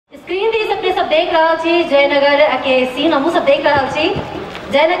देख रहा छी जयनगर के सीन हम सब देख रहा छी।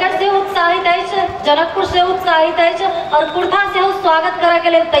 जयनगर से उत्साहित है, जनकपुर से उत्साहित है और कुर्था से स्वागत करे के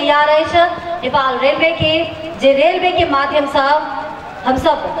लिए तैयार है। नेपाल रेलवे के जे रेलवे के माध्यम से हम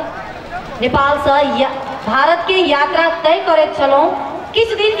सब नेपाल से भारत के यात्रा तय करे चलो। किछ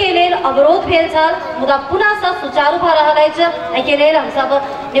दिन के लिए अवरोध भेल छल मुदा पुनः से सुचारू भ रहल अछि। के लेल हम सब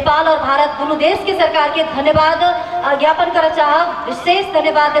नेपाल और भारत दोनों देश के सरकार के धन्यवाद ज्ञापन करे चाहब, विशेष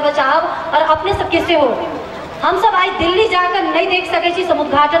धन्यवाद देवे चाहब। और अपने सबके से हो हम सब आज दिल्ली जाकर नहीं देख सके छी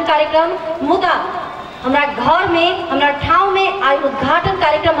समुद्घाटन कार्यक्रम, मुदा हमरा घर में हमरा ठाव में आज उद्घाटन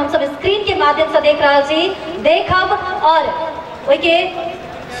कार्यक्रम हम सब स्क्रीन के माध्यम से देख रहा छी। देखब और ओई के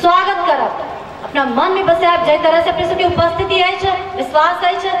स्वागत करब। अपना मन में बसायब जय तरह से अपने सबके उपस्थिति है, विश्वास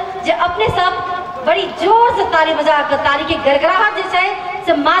है जे अपने सब बड़ी जोर से ताली बजा कर ताली के गड़गड़ाहट जैसे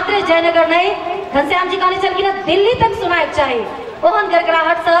से मात्र जयनगर नहीं घनश्याम जी कहने चल कि ना दिल्ली तक सुनाए चाहिए। ओहन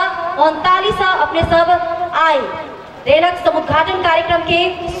गड़गड़ाहट से ओहन ताली से अपने सब आए रेलक समुद्घाटन कार्यक्रम के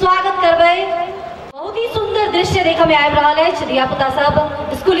स्वागत करबे। बहुत ही सुंदर दृश्य देखे में आबि रहल है। धिया पुता सब,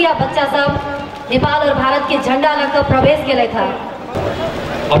 स्कूलिया बच्चा सब नेपाल और भारत के झंडा लग प्रवेश केले था।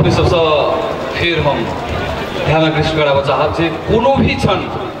 अपने सबसे फिर हम ध्यान आकृष्ट कराबा चाहब जे कोनो भी क्षण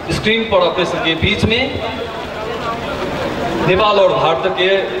स्क्रीन पर अपने सबके बीच में नेपाल और भारत के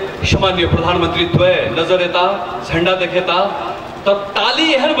सम्माननीय प्रधानमंत्री द्वय नजर एता, झंडा देखेता तब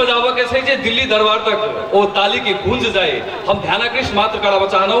ताली एहन बजाबा के छै जे दिल्ली दरबार तक ओ ताली के गूंज जाए। हम ध्यान आकृष्ट मात्र कराबा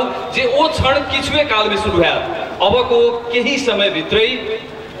चाहनौ जे ओ क्षण किछुए काल में शुरू हैत। अब को केही समय भित्रै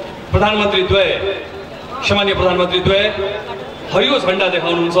प्रधानमंत्री द्वय सम्माननीय प्रधानमंत्री द्वय हरियो झंडा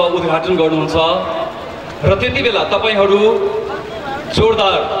देखाउनुहुन्छ, उद्घाटन गर्नुहुन्छ र त्यति बेला तपाईहरु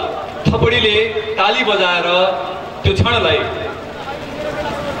जोरदार थपडीले ताली बजाएर त्यो क्षणलाई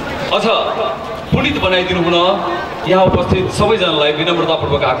अझ पुनित बनाइदिनु हुन यहाँ उपस्थित सबैजनालाई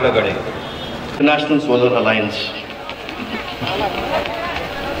विनम्रतापूर्वक आग्रह गरे। National Solar Alliance.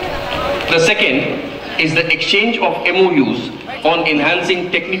 The second is the exchange of MOUs on enhancing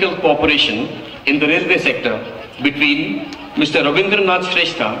technical cooperation in the railway sector between Mr. Ravindranath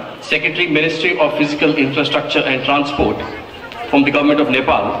Shrestha, Secretary, Ministry of Physical Infrastructure and Transport from the Government of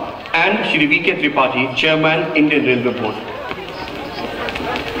Nepal, and Shri V.K. Tripathi, Chairman, Indian Railway Board.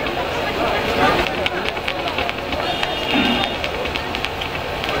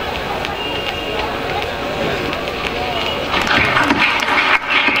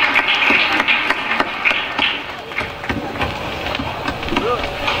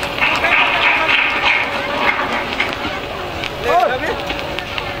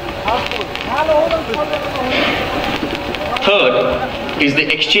 Third is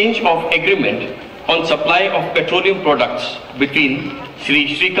the exchange of agreement on supply of petroleum products between Shri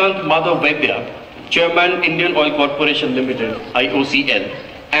Shrikant Madhav Vaidya, Chairman, Indian Oil Corporation Limited, IOCL,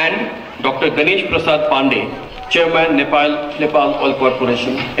 and Dr. Ganesh Prasad Pandey, Chairman, Nepal Oil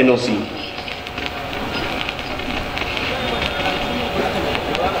Corporation, NOC.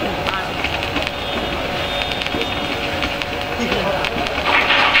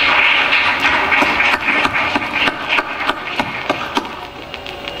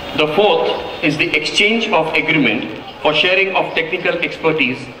 The fourth is the exchange of agreement for sharing of technical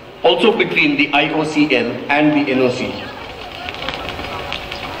expertise also between the IOCL and the NOC.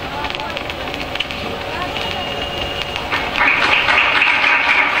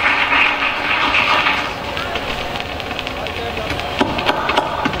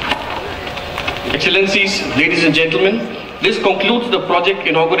 Excellencies, ladies and gentlemen, this concludes the project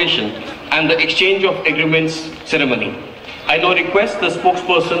inauguration and the exchange of agreements ceremony. I now request the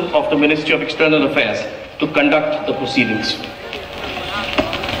spokesperson of the Ministry of External Affairs to conduct the proceedings.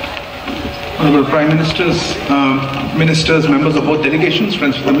 Honorable Prime Ministers, Ministers, members of both delegations,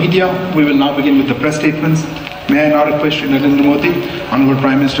 friends of the media, we will now begin with the press statements. May I now request Shri Narendra Modi, Honorable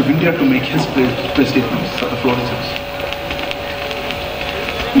Prime Minister of India, to make his press statements. The floor is yours.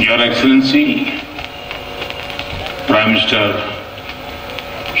 Your Excellency, Prime Minister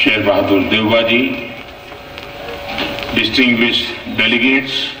Sher Bahadur Devbaji, distinguished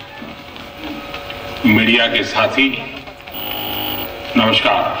delegates, media के साथी,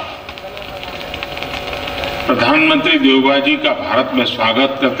 नमस्कार। प्रधानमंत्री देवबा जी का भारत में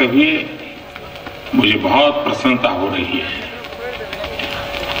स्वागत करते हुए मुझे बहुत प्रसन्नता हो रही है।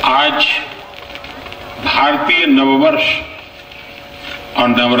 आज भारतीय नववर्ष और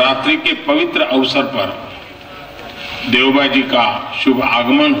नवरात्रि के पवित्र अवसर पर देवबा जी का शुभ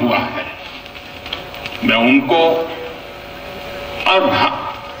आगमन हुआ है। मैं उनको और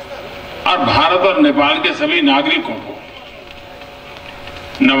भारत और नेपाल के सभी नागरिकों को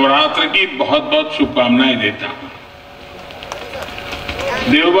नवरात्र की बहुत बहुत शुभकामनाएं देता हूं।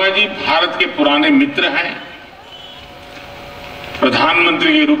 देवबा जी भारत के पुराने मित्र हैं।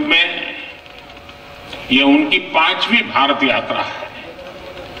 प्रधानमंत्री के रूप में यह उनकी 5वीं भारत यात्रा है।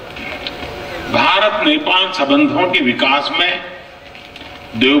 भारत नेपाल संबंधों के विकास में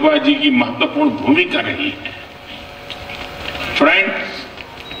देवबा जी की महत्वपूर्ण भूमिका रही है। फ्रेंड्स,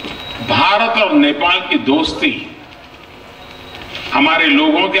 भारत और नेपाल की दोस्ती, हमारे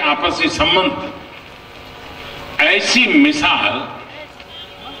लोगों के आपसी संबंध, ऐसी मिसाल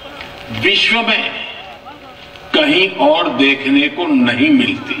विश्व में कहीं और देखने को नहीं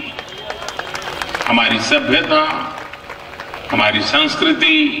मिलती। हमारी सभ्यता, हमारी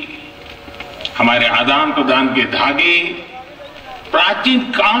संस्कृति, हमारे आदान प्रदान के धागे प्राचीन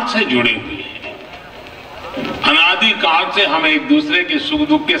काल से जुड़े हुए हैं। अनादि काल से हम एक दूसरे के सुख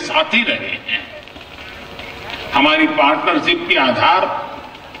दुख के साथी रहे हैं। हमारी पार्टनरशिप के आधार,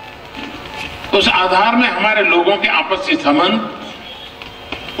 उस आधार में हमारे लोगों के आपसी संबंध,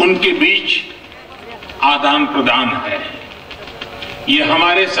 उनके बीच आदान प्रदान है। ये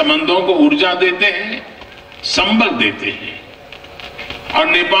हमारे संबंधों को ऊर्जा देते हैं, संबल देते हैं। और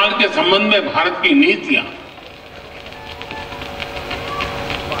नेपाल के संबंध में भारत की नीतियां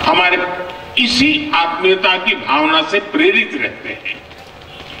हमारे इसी आत्मीयता की भावना से प्रेरित रहते हैं।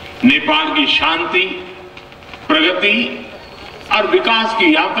 नेपाल की शांति, प्रगति और विकास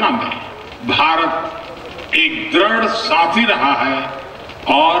की यात्रा में भारत एक दृढ़ साथी रहा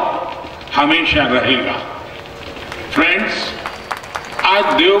है और हमेशा रहेगा। फ्रेंड्स,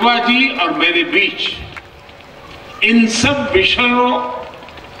 आज देवबा जी और मेरे बीच इन सब विषयों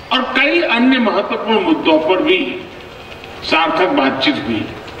और कई अन्य महत्वपूर्ण मुद्दों पर भी सार्थक बातचीत हुई।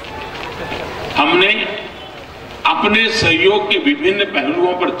 हमने अपने सहयोग के विभिन्न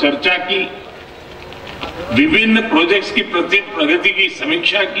पहलुओं पर चर्चा की, विभिन्न प्रोजेक्ट्स की प्रगति की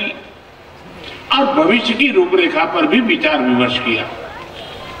समीक्षा की और भविष्य की रूपरेखा पर भी विचार विमर्श किया।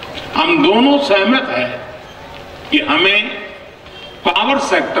 हम दोनों सहमत हैं कि हमें पावर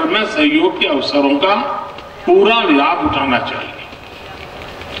सेक्टर में सहयोग के अवसरों का पूरा लाभ उठाना चाहिए।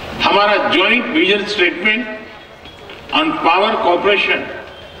 हमारा joint vision statement on power corporation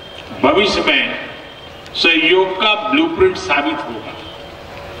भविष्य में सहयोग का ब्लूप्रिंट साबित होगा।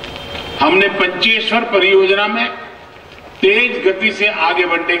 हमने पंचेश्वर परियोजना में तेज गति से आगे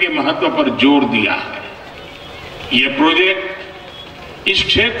बढ़ने के महत्व पर जोर दिया है। यह प्रोजेक्ट इस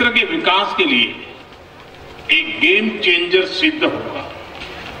क्षेत्र के विकास के लिए एक गेम चेंजर सिद्ध होगा।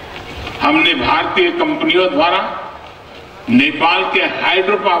 हमने भारतीय कंपनियों द्वारा नेपाल के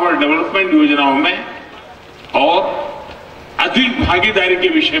हाइड्रो पावर डेवलपमेंट योजनाओं में और अधिक भागीदारी के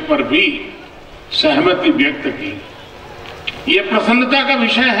विषय पर भी सहमति व्यक्त की। यह प्रसन्नता का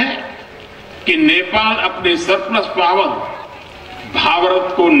विषय है कि नेपाल अपने सरप्लस पावर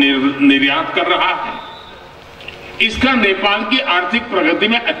भारत को निर्यात कर रहा है। इसका नेपाल की आर्थिक प्रगति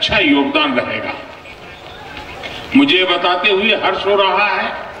में अच्छा योगदान रहेगा। मुझे बताते हुए हर्ष हो रहा है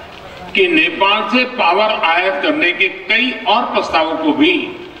कि नेपाल से पावर आयात करने के कई और प्रस्तावों को भी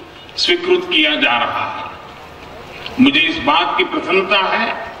स्वीकृत किया जा रहा है। मुझे इस बात की प्रसन्नता है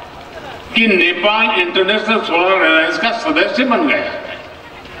कि नेपाल इंटरनेशनल सोलर अलायंस का सदस्य बन गया है।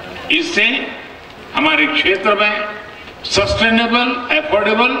 इससे हमारे क्षेत्र में सस्टेनेबल,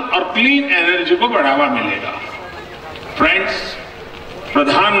 एफोर्डेबल और क्लीन एनर्जी को बढ़ावा मिलेगा। फ्रेंड्स,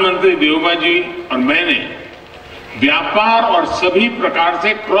 प्रधानमंत्री देवबा जी और मैंने व्यापार और सभी प्रकार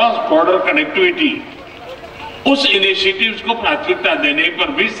से क्रॉस बॉर्डर कनेक्टिविटी, उस इनिशिएटिव्स को प्राथमिकता देने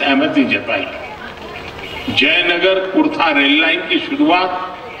पर भी सहमति जताई। जयनगर कुर्था रेल लाइन की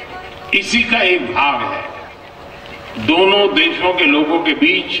शुरुआत इसी का एक भाग है। दोनों देशों के लोगों के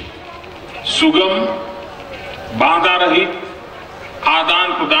बीच सुगम, बाधा रहित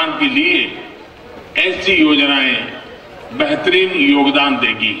आदान प्रदान के लिए ऐसी योजनाएं बेहतरीन योगदान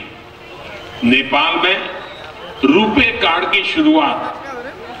देगी। नेपाल में रुपे कार्ड की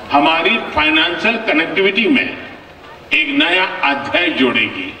शुरुआत हमारी फाइनेंशियल कनेक्टिविटी में एक नया अध्याय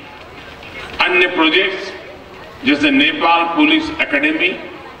जोड़ेगी। अन्य प्रोजेक्ट्स जैसे नेपाल पुलिस एकेडमी,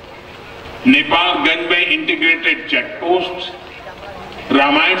 नेपालगंज में integrated check post,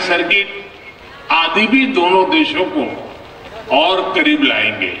 Ramayan circuit आदि भी दोनों देशों को और करीब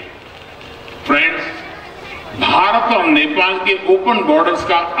लाएंगे। फ्रेंड्स, भारत और नेपाल के ओपन बॉर्डर्स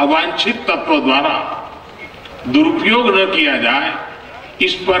का अवांछित तत्व द्वारा दुरुपयोग न किया जाए,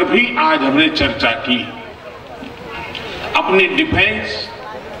 इस पर भी आज हमने चर्चा की। अपनी डिफेंस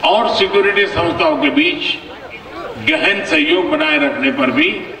और सिक्योरिटी संस्थाओं के बीच गहन सहयोग बनाए रखने पर भी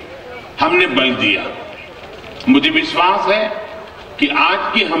हमने बल दिया। मुझे विश्वास है कि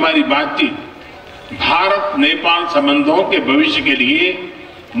आज की हमारी बातचीत भारत नेपाल संबंधों के भविष्य के लिए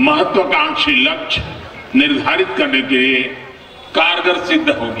महत्वाकांक्षी लक्ष्य निर्धारित करने के लिए कारगर सिद्ध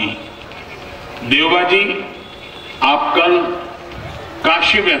होगी। देवबा जी, आप कल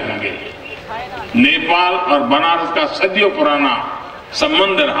काशी में होंगे। नेपाल और बनारस का सदियों पुराना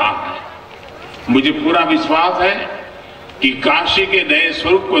संबंध रहा है। मुझे पूरा विश्वास है कि काशी के नए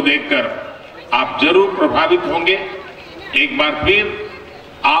स्वरूप को देखकर आप जरूर प्रभावित होंगे। एक बार फिर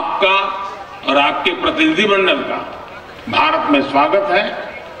आपका और आपके प्रतिनिधिमंडल का भारत में स्वागत है।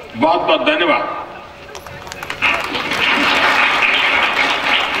 बहुत बहुत धन्यवाद।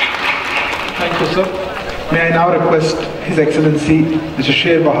 Thank you, sir. May I now request His Excellency Mr.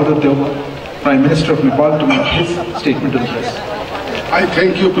 Sher Bahadur Deuba, Prime Minister of Nepal, to make his statement to the press. I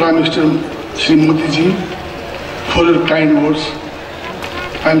thank you, Prime Minister Shri Modi ji, for your kind words.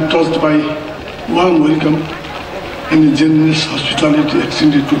 I am touched by warm welcome and the generous hospitality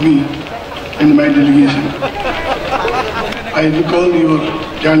extended to me and my delegation. I recall your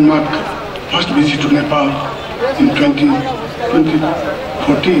landmark first visit to Nepal in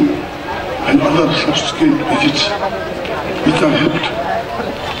 2014 and other subsequent visits which have helped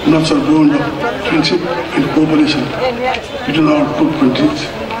nurture a bond of friendship and cooperation between our two countries.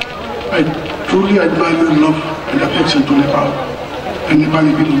 I truly admire your love and affection to Nepal and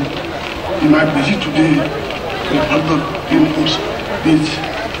Nepali people. In my visit today will further reinforce this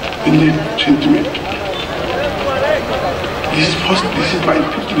innate sentiment. This is my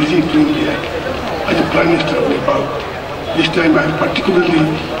fifth visit to India as the Prime Minister of Nepal. This time I am particularly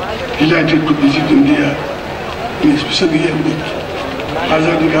delighted to visit India in a special year with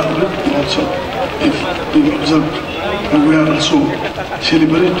Azadi Ka Amrit Mahotsav is being observed, and we are also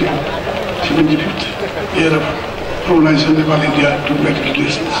celebrating 75th year of formalization of Nepal-India diplomatic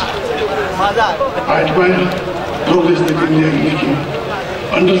relations. I admire progress that India is making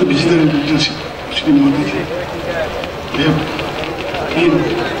under the visionary leadership of Shri Modi ji. We have been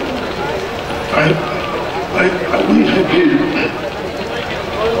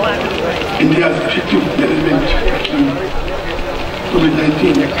India's effective management in COVID-19.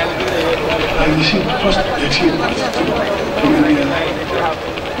 I received first vaccine from India,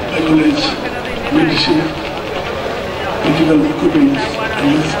 as well as medicine, medical equipment, and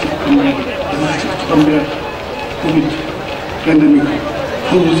logistics to combat COVID pandemic,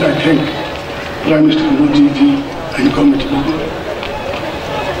 for which I thank Prime Minister Modi ji and committee.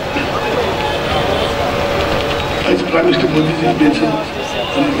 As Prime Minister Modi ji mentioned,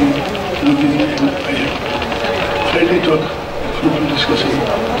 Modi ji and I have friendly talk, fruitful discussion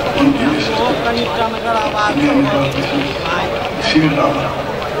on various aspects of India-Nepal relations, shared our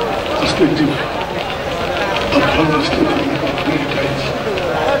perspective of further strengthening diplomatic ties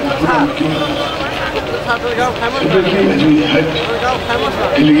and communities. Separately, as we had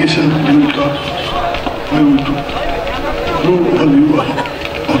delegation during talk, we will grow overview of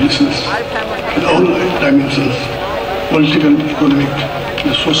business in all dimensions, political, economic,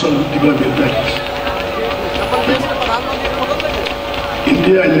 and social development practice.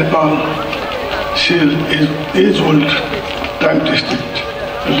 India and Nepal share age-old, time-tested,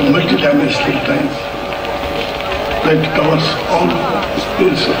 and multi-dimensional ties that covers all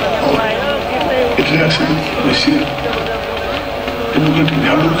spheres of our interaction. We share democratic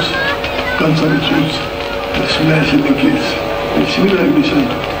values, cultural rituals, and civilization linkage, and similar ambition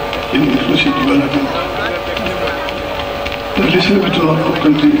in inclusive development. The relations between our two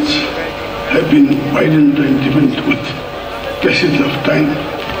countries have been widened and deepened with passage of time.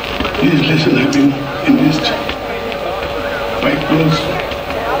 These lessons have been enriched by close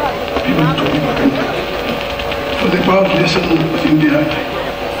people to people contact. For Nepal, relations with India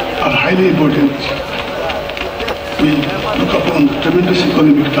are highly important. We look upon the tremendous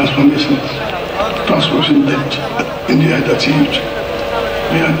economic transformation that India has achieved.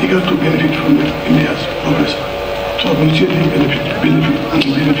 We are eager to benefit from India's progress. So mutually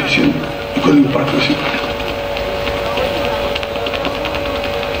beneficial economic partnership.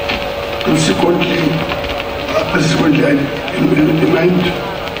 Consequently, I remind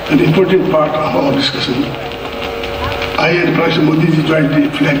an important part of our discussion. I and Prime Minister Modi ji jointly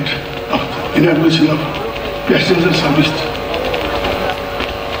flagged of the inauguration of passenger service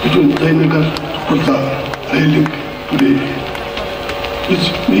between Jaynगर to Kurta rail link today, which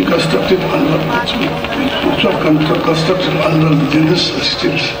was constructed under the generous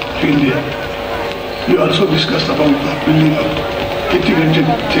assistance to India. We also discussed about the building of integrated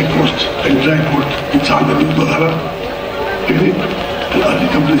checkpost and dry port in Chandani, Dodhara, and early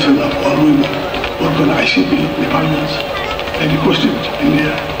completion of ongoing work on ICP departments. I requested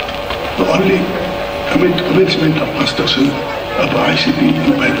India the early commencement of construction of the ICP in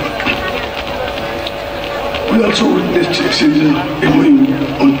Bangalore. We also witnessed exchanges MOU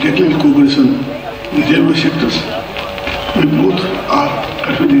on technical cooperation in railway sectors. We We both are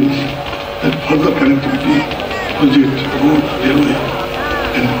confident that further connectivity project road, railway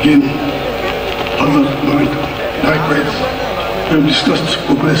and gain further momentum. Likewise, we have discussed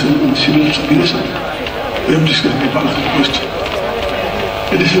cooperation in civil aviation. We have discussed Nepal's request.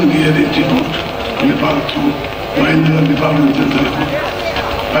 Additional air entry route to Nepal through Jaynगर, Nepal and जनकप.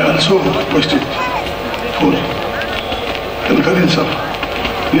 I also requested for concurrence of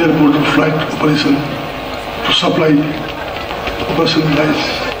air flight operation to supply operationalize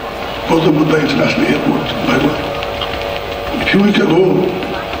Gautam Buddha International Airport by road. A few weeks ago,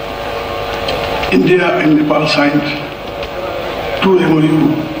 India and Nepal signed 2 MOU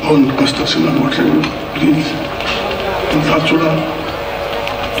on construction of water bridge in Dhachula,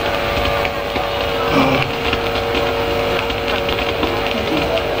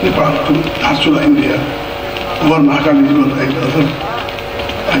 Nepal to Dhachula, India, over Mahakali River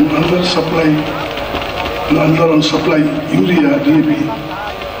and another on supply urea DAP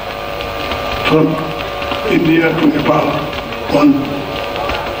from India to Nepal on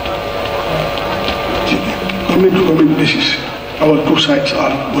government-to-government basis. Our 2 sites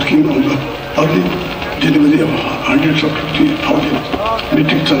are working on the early delivery of hundreds of 50,000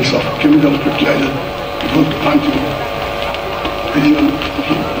 metric tons of chemical fertilizer before planting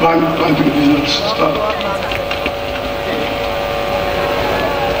results start.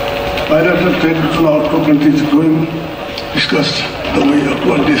 Bilateral trade between our 2 countries is growing. Discussed the way of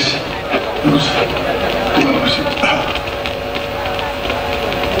what this use democracy.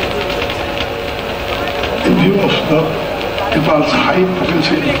 In view of Nepal's high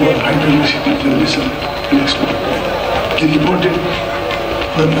potential for hydroelectricity generation and export, it is important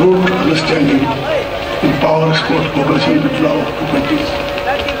for a broad understanding in power export cooperation between our 2 countries.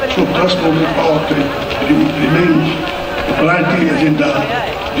 So cross-border power trade remains a priority agenda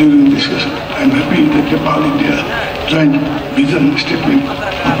during discussion. I am happy that Nepal-India joint vision statement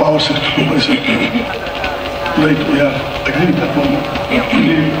on power sector cooperation, like we are agreed upon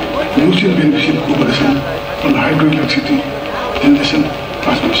mutual beneficial cooperation on hydroelectricity generation,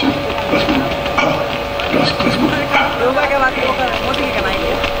 transmission,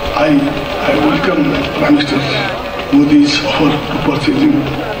 I welcome Prime Minister Modi's offer to purchasing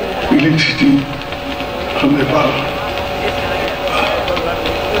electricity from Nepal.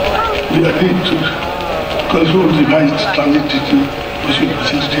 We agreed to conclude revised transit treaty between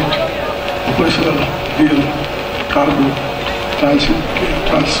facilitate operational rail, cargo, transit,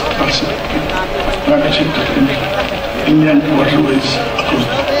 private sector and inland waterways across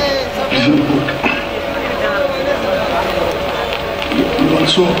the regional port. We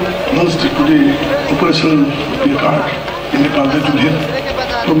also launched today operational card in Nepal that will help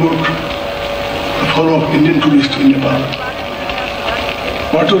promote the flow of Indian tourists in Nepal.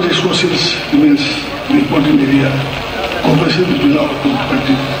 Water resources remains an important area. Cooperation between our 2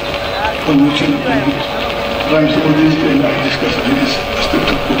 countries for mutual benefit. Prime Minister Modi and I discussed various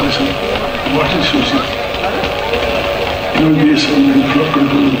aspects of cooperation on water resources, irrigation and flood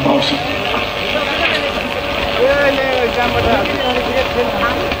control in the power sector.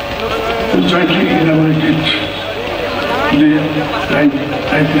 We jointly inaugurated the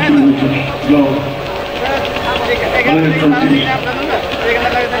 90-kilometer law 120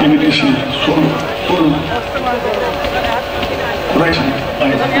 limitation solar horizon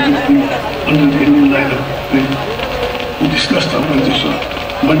under the Indian line of trade. We discussed the organization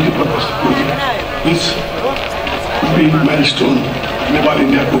multi-purpose project, which would be a milestone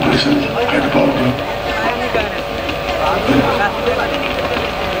Nepal-India cooperation hydropower plant.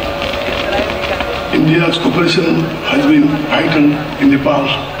 India's cooperation has been heightened in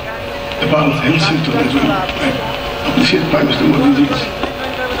Nepal's health sector as well. I appreciate Prime Minister Modi's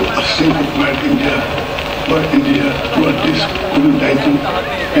assisting provide India toward this COVID-19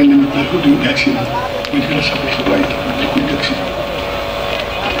 pandemic, including vaccine, medical supply, liquid vaccine.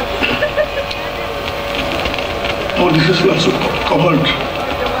 Our discussion also covered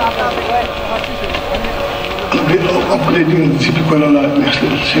upgrading GP Kuala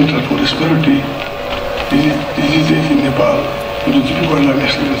National Center for Respiratory Diseases in Nepal to the GP Kuala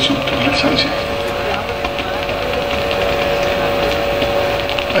National Institute of Health Sciences.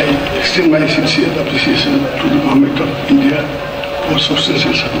 I extend my sincere appreciation to the Government of India for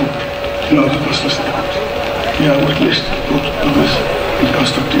substantial support in our construction efforts. We are witnessed both progress in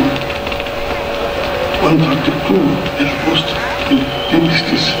constructing 132 health posts in 10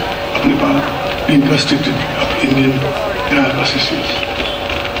 districts of Nepal being constructed of Indian grant assistance.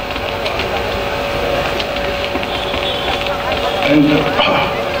 And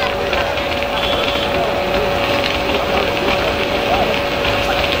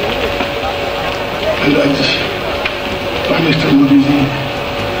I just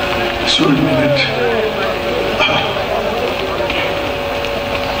assured me that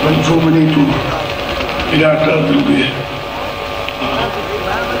when so many to Iraq will be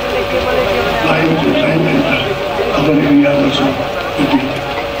lying to time and other areas also will be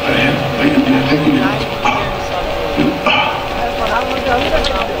by India. Thank you very much.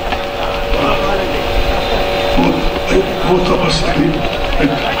 Both of us agree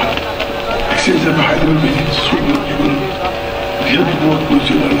that exchange of high level meetings should not be good. We have to work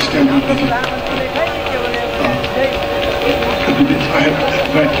mutual understanding with it. I have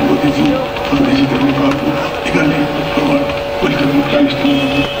met Modi ji on the visit of Nepal. Eagerly look forward welcome Prime Minister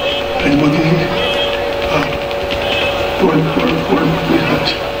Modi. And Modi ji told me that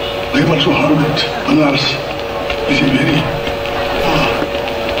I am also heard that Banaras is a very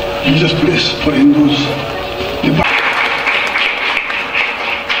religious place for Hindus.